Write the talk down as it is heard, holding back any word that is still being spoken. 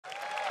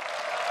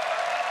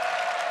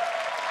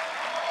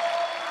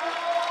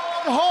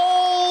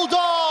hold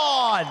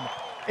on.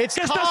 It's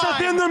 ¿Qué estás time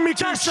haciendo en mi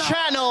to casa?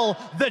 channel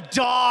the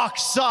dark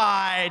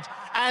side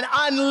and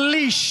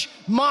unleash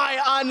my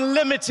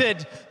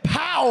unlimited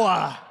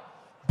power.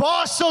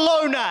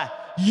 Barcelona,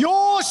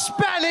 your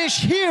Spanish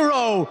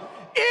hero,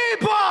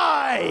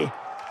 IBAI,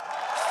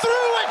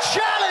 threw a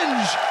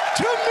challenge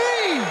to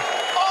me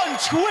on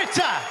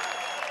Twitter.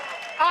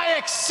 I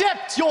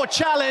accept your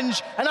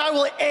challenge and I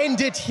will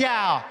end it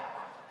here.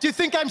 Do you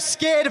think I'm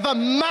scared of a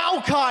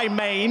Maokai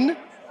main?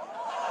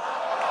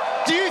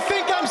 Do you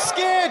think I'm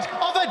scared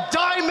of a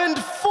Diamond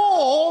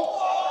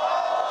 4?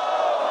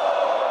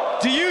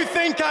 Do you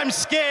think I'm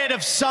scared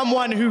of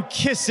someone who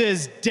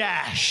kisses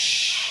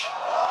Dash?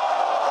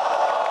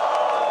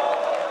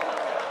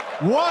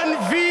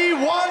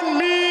 1v1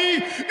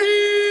 me,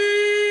 IBAI!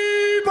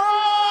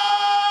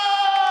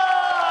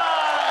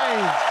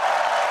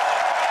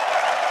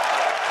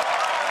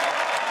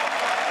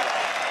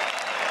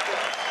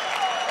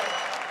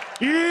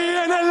 Y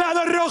en el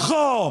lado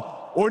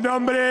rojo, un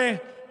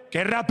hombre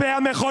que rapea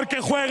mejor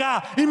que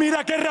juega y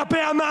mira que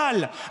rapea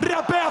mal,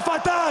 rapea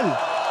fatal.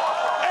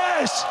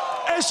 Es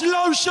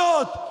Slow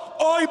Shot.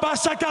 Hoy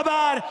vas a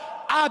acabar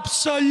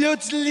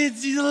absolutely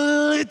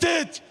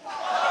deleted.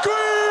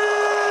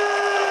 QuickShot.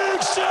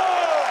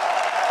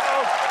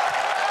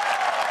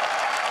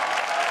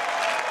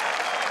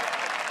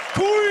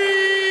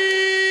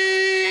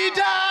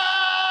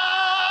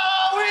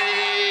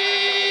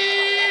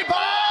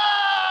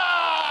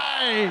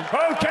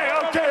 Okay,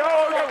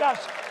 oh gosh.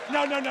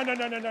 No.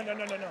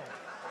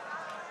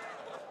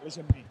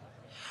 Listen to me.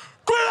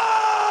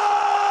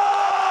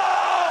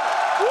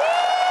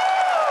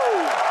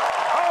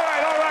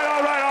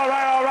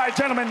 All right,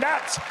 gentlemen,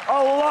 that's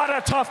a lot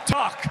of tough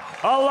talk.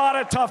 A lot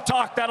of tough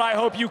talk that I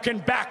hope you can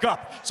back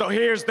up. So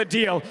here's the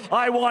deal.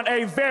 I want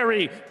a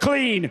very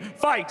clean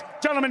fight.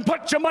 Gentlemen,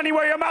 put your money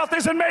where your mouth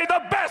is and may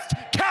the best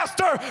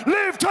caster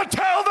live to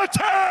tell the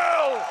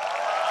tale.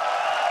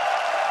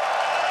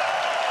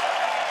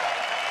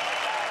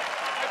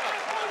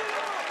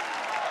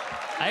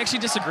 I actually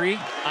disagree.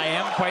 I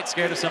am quite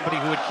scared of somebody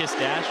who would kiss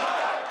Dash,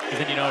 because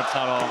then you know it's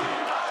not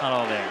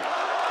all there.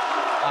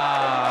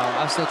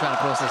 I'm still trying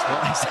to process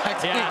what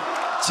exactly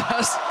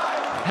just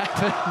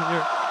happened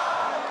here.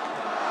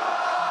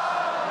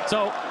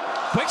 So,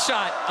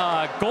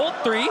 QuickShot, gold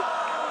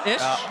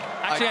 3-ish.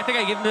 Actually, I think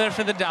I give him the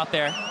benefit of the doubt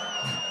there.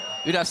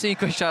 Dude, I've seen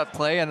QuickShot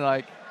play, and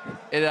like,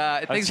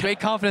 it takes great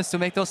confidence to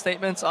make those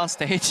statements on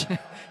stage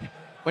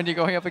when you're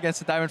going up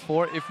against a Diamond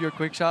 4 if you're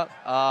QuickShot.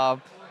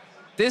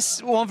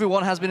 This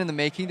 1v1 has been in the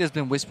making. There's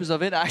been whispers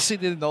of it. I actually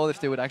didn't know if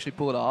they would actually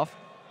pull it off.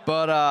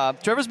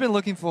 But Trevor's been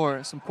looking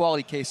for some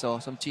quality queso,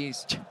 some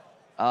cheese.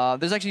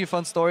 There's actually a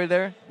fun story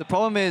there. The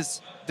problem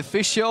is, the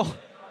Fisio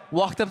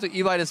walked up to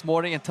IBAI this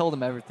morning and told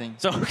him everything.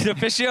 So the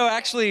Fisio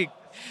actually...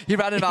 He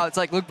ratted him out. It's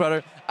like, look,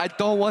 brother, I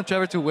don't want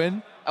Trevor to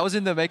win. I was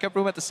in the makeup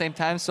room at the same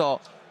time, so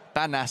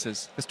ban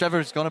Nasus. Because Trevor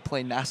is going to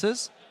play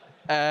Nasus.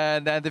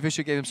 And then the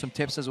Fisio gave him some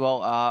tips as well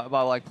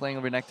about like playing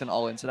Renekton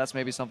all-in. So that's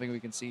maybe something we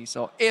can see.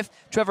 So if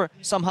Trevor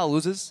somehow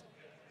loses,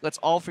 let's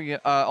all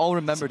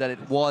remember that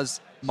it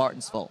was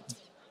Martin's fault.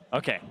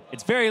 Okay,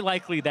 it's very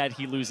likely that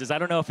he loses. I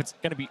don't know if it's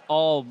going to be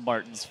all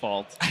Martin's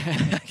fault.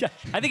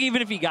 I think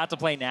even if he got to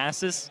play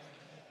Nasus,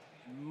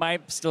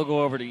 might still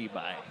go over to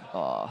IBAI.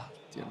 Oh,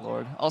 dear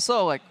Lord.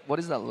 Also, like, what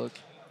does that look?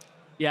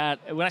 Yeah,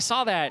 when I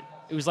saw that,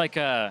 it was like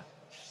I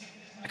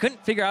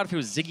couldn't figure out if it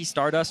was Ziggy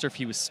Stardust or if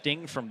he was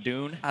Sting from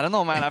Dune. I don't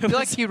know, man. I feel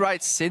like he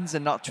writes sins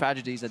and not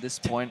tragedies at this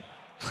point.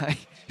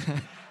 Like,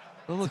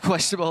 a little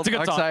questionable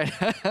dark side.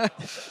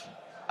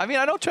 I mean,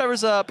 I know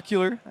Trevor's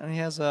peculiar, and he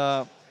has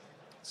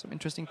some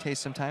interesting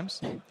taste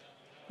sometimes.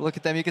 Look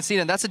at them. You can see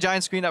them. That's a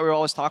giant screen that we were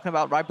always talking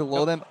about. Right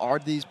below them are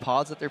these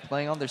pods that they're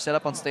playing on. They're set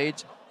up on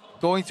stage,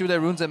 going through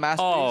their runes and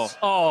masteries.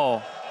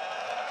 Oh.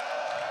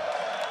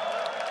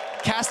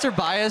 Caster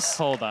bias.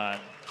 Hold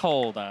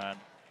on.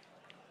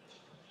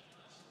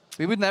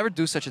 We would never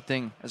do such a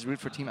thing as root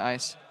for Team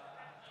Ice.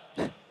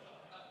 I'm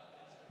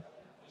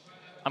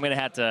going to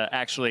have to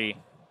actually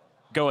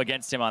go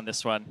against him on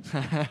this one.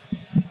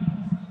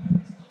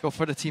 Go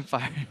for the Team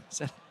Fire.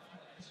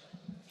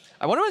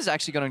 I wonder what he's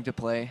actually going to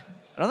play.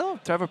 I don't know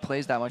if Trevor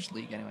plays that much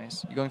League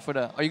anyways.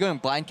 Are you going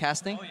blind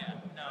casting? Oh, yeah.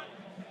 No.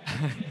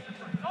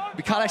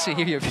 We can't actually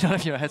hear you if you don't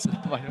have your headset.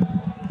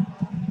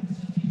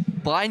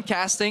 Blind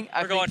casting,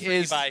 I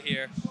think,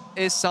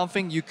 is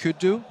something you could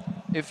do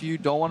if you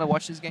don't want to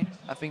watch this game.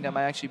 I think that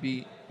might actually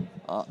be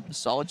a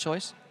solid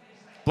choice.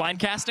 Blind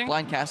casting?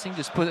 Blind casting,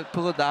 just pull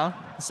it down.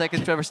 The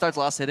second Trevor starts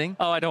last hitting.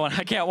 Oh, I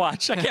can't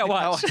watch.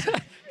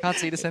 Can't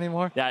see this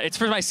anymore. Yeah, it's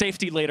for my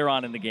safety later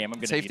on in the game. I'm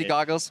gonna safety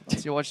goggles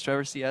once you watch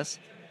Trevor CS.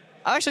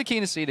 I'm actually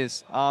keen to see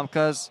this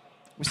because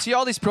we see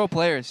all these pro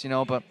players, you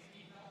know, but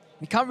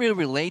we can't really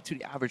relate to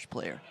the average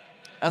player.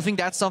 I think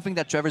that's something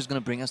that Trevor's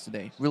going to bring us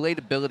today.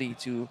 Relatability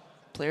to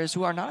players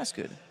who are not as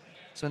good.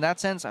 So in that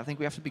sense, I think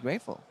we have to be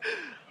grateful.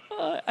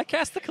 I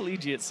cast the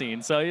collegiate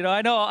scene, so you know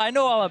I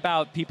know all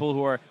about people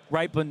who are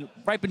right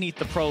beneath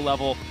the pro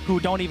level who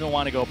don't even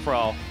want to go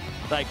pro.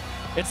 Like,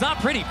 it's not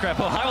pretty,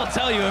 Crepo. I will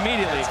tell you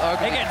immediately. It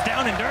gets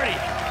down and dirty.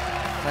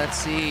 Let's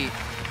see.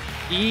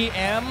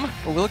 EM.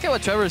 Well, look at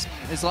what Trevor's.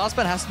 His last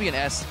ban has to be an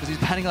S because he's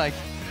banning like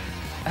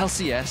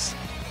LCS.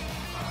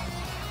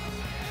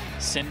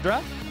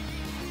 Syndra.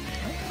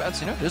 Bad,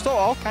 you know, there's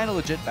all kind of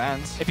legit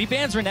bans. If he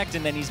bans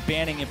Renekton, then he's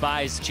banning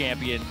IBAI-vs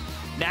champion.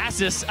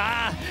 Nasus,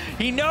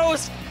 he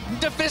knows.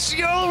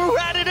 Deficio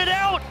ratted it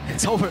out.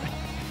 It's over.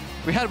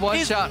 We had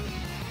one shot.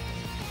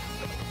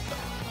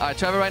 All right,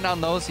 Trevor right now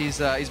knows he's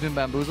been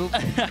bamboozled.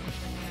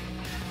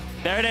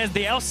 There it is,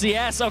 the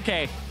LCS.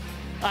 Okay,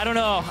 I don't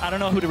know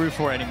who to root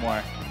for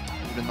anymore.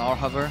 Even our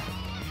hover.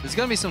 There's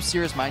gonna be some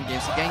serious mind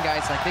games again,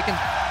 guys. Like they can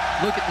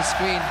look at the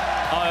screen.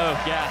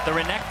 Oh yeah, the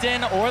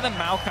Renekton or the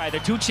Maokai. They're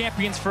two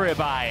champions for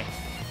IBAI.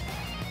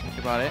 Think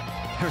about it.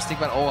 First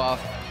think about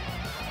Olaf.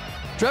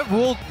 Trev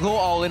will go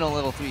all in on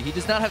level 3. He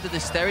does not have the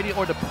dexterity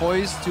or the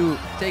poise to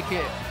take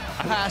it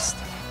past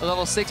a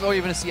level 6 or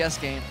even a CS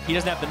game. He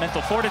doesn't have the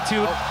mental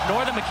fortitude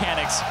nor the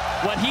mechanics.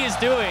 What he is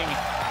doing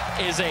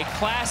is a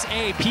Class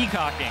A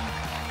peacocking.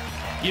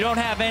 You don't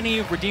have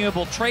any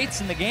redeemable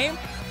traits in the game.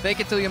 Fake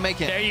it till you make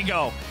it. There you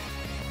go.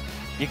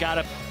 You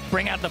gotta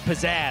bring out the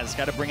pizzazz.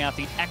 Gotta bring out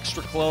the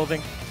extra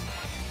clothing.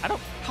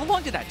 How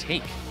long did that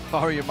take?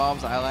 Borrow your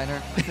mom's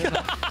eyeliner.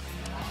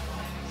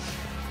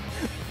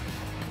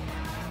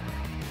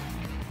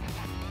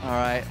 All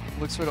right,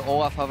 looks for the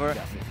Olaf hover.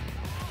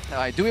 All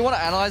right, do we want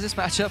to analyze this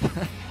matchup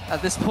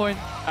at this point?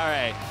 All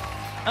right.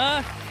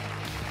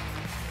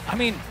 I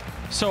mean,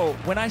 so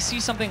when I see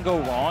something go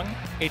wrong,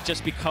 it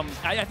just becomes,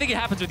 I think it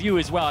happens with you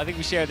as well. I think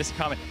we share this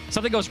comment.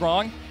 Something goes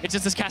wrong, it's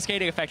just this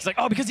cascading effect. It's like,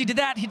 oh, because he did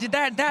that,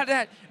 that.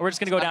 And we're just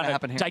gonna go down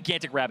a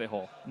gigantic rabbit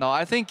hole. No,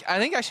 I think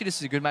actually this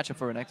is a good matchup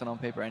for Renekton on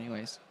paper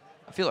anyways.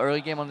 I feel early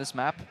game on this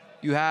map.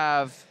 You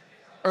have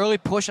early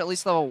push at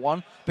least level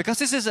 1. Because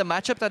this is a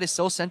matchup that is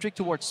so centric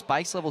towards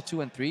spikes level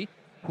 2 and 3,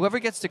 whoever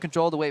gets to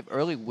control the wave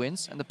early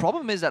wins. And the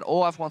problem is that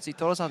Olaf, once he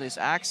throws out his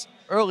axe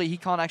early, he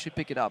can't actually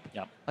pick it up.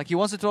 Yep. Like he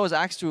wants to throw his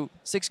axe to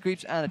 6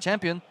 creeps and a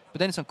champion, but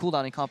then it's on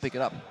cooldown, he can't pick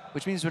it up.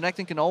 Which means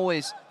Renekton can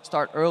always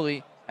start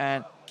early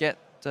and get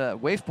the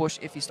wave push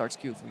if he starts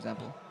Q, for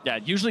example. Yeah,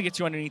 it usually gets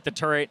you underneath the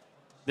turret.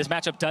 This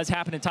matchup does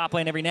happen in top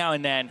lane every now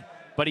and then,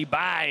 but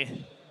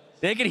IBAI,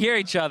 they can hear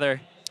each other.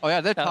 Oh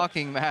yeah, they're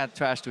talking mad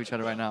trash to each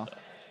other right now.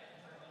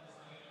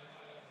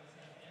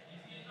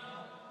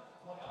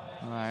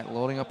 All right,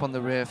 loading up on the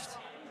Rift.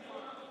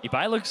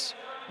 IBAI looks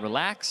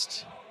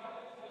relaxed,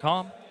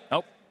 calm.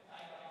 Nope.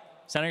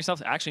 Center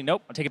yourself. Actually,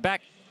 nope. I'll take it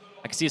back.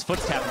 I can see his foot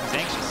tapping. He's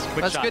anxious.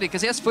 Quick That's shot. good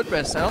because he has foot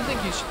rest. I don't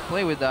think you should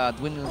play with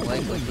dwindling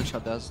legs like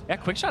QuickShot does. Yeah,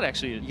 QuickShot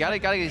actually. You gotta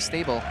get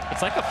stable.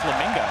 It's like a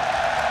flamingo.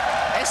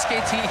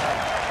 SKT.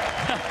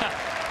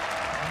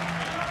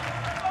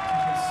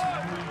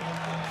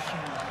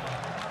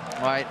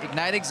 All right,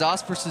 Ignite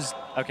Exhaust versus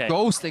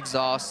Ghost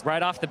Exhaust.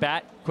 Right off the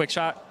bat,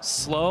 QuickShot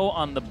slow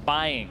on the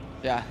buying.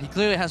 Yeah, he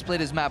clearly has played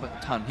his map a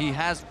ton. He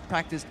has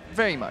practiced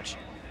very much.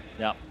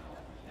 Yeah.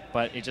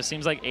 But it just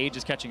seems like age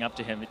is catching up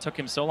to him. It took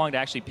him so long to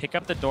actually pick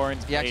up the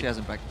Doran's He actually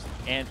hasn't practiced.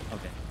 And,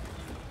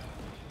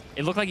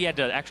 it looked like he had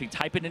to actually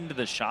type it into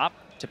the shop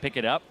to pick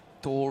it up.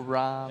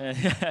 Doran.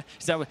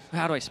 Is that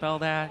how do I spell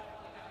that?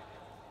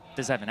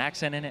 Does it have an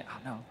accent in it? Oh,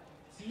 no.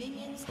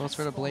 Goes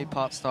for the Blade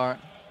Pot start.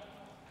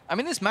 I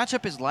mean, this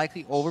matchup is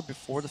likely over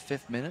before the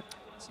 5th minute.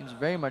 Seems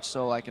very much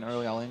so like an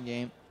early all-in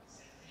game.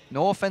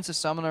 No offensive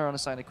summoner on the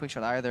side of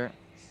QuickShot either.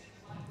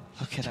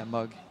 Look at that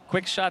mug.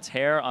 QuickShot's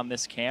hair on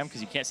this cam,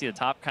 because you can't see the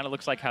top, kind of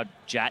looks like how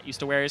Jat used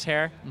to wear his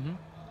hair,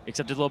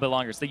 except it's a little bit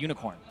longer. It's the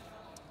unicorn.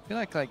 I feel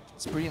like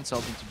it's pretty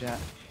insulting to Jat.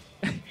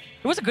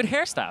 It was a good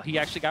hairstyle. He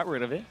actually got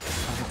rid of it.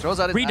 He throws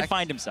out his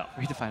Redefined himself.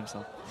 Redefined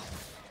himself.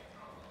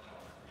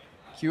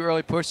 Q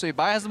early push, so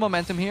IBAI has the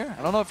momentum here.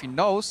 I don't know if he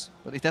knows,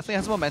 but he definitely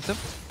has the momentum.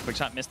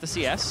 QuickShot missed the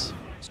CS.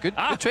 It's good,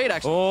 good trade,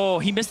 actually. Oh,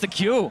 he missed the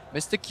Q.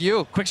 Missed the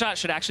Q. QuickShot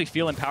should actually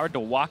feel empowered to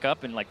walk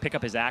up and like pick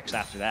up his axe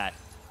after that.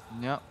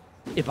 Yeah.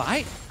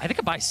 I think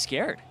IBAI's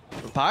scared.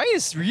 IBAI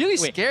is really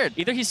scared.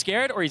 Either he's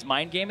scared or he's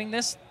mind gaming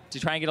this to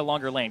try and get a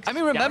longer lane. I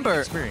mean,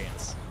 remember.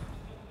 Experience.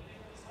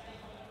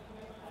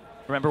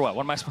 Remember what?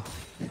 What am I supposed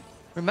to...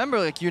 Remember,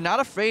 like, you're not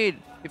afraid.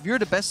 If you're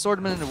the best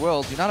swordman in the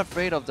world, you're not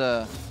afraid of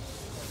the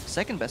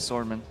second best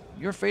swordman.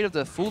 You're afraid of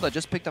the fool that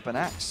just picked up an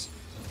axe.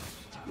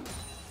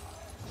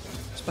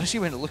 Especially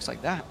when it looks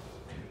like that.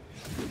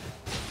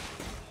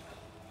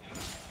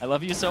 I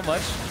love you so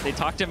much. They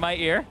talked in my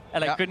ear,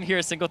 and I couldn't hear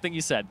a single thing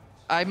you said.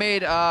 I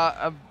made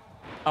I'll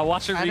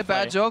watch a replay. a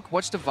bad joke.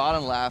 Watch the VOD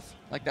and laugh.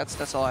 Like,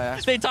 that's all I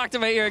asked. They talked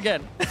in my ear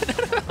again.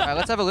 All right,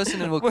 let's have a listen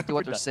and we'll get to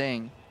what they're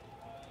saying.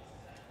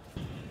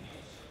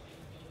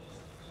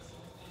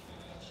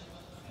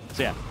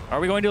 So yeah, are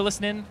we going to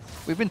listen in?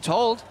 We've been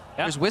told.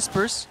 Yeah. There's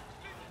whispers.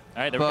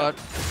 All right, there we but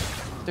go.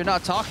 They're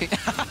not talking.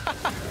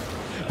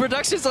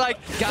 Production's like,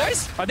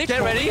 guys, are they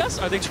get ready. Us?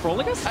 Are they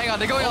trolling us? Hang on,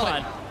 they're going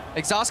on.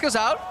 Exhaust goes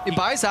out.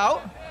 IBAI's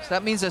out. So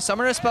that means a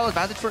summoner spell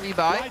advantage for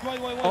IBAI.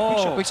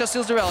 Oh, QuickShot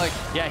steals the relic.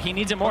 Yeah, he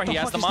needs it more. He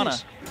has the mana.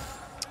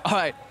 All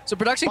right, so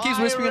production keeps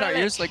whispering in our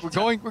ears, like we're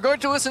going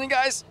to listening,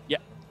 guys. Yeah.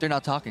 They're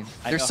not talking.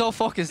 I They're know. so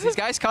focused. These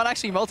guys can't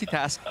actually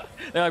multitask.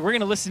 They're like, we're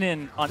gonna listen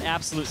in on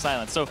absolute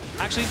silence. So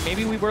actually,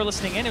 maybe we were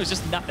listening in. It was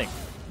just nothing.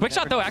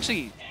 QuickShot though,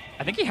 actually,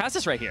 I think he has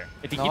this right here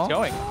if he keeps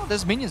going.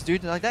 There's minions,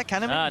 dude. Like that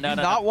kind of No,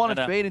 do not want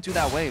to trade into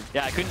that wave.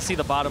 Yeah, I couldn't see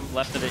the bottom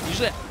left of it.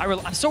 Usually,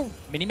 I'm so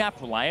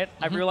minimap reliant.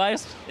 I've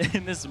realized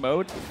in this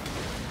mode.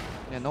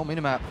 Yeah, no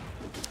minimap.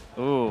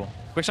 Ooh,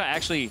 QuickShot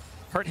actually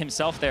hurt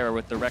himself there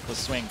with the reckless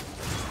swing.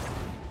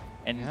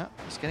 And Yeah,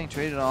 he's getting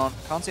traded on.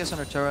 Can't see us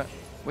under turret.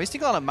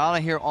 Wasting a lot of mana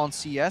here on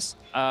CS.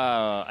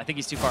 I think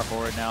he's too far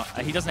forward now.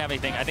 He doesn't have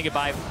anything. I think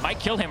IBAI might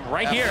kill him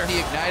right here. He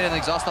ignited and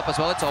exhaust up as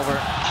well. It's over.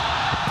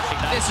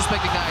 Ignite.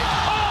 Disrespect ignite.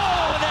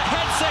 Oh, the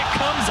headset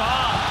comes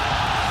off.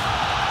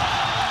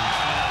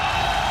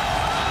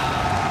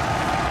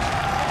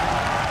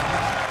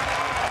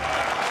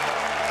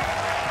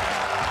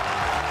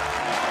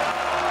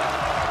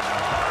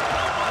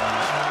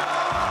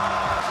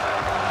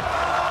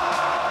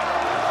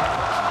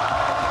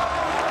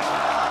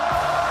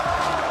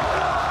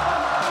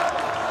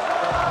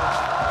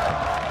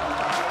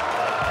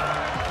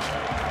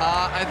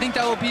 I think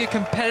that will be a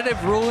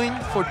competitive ruling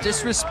for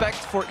disrespect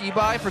for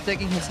IBAI for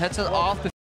taking his headset off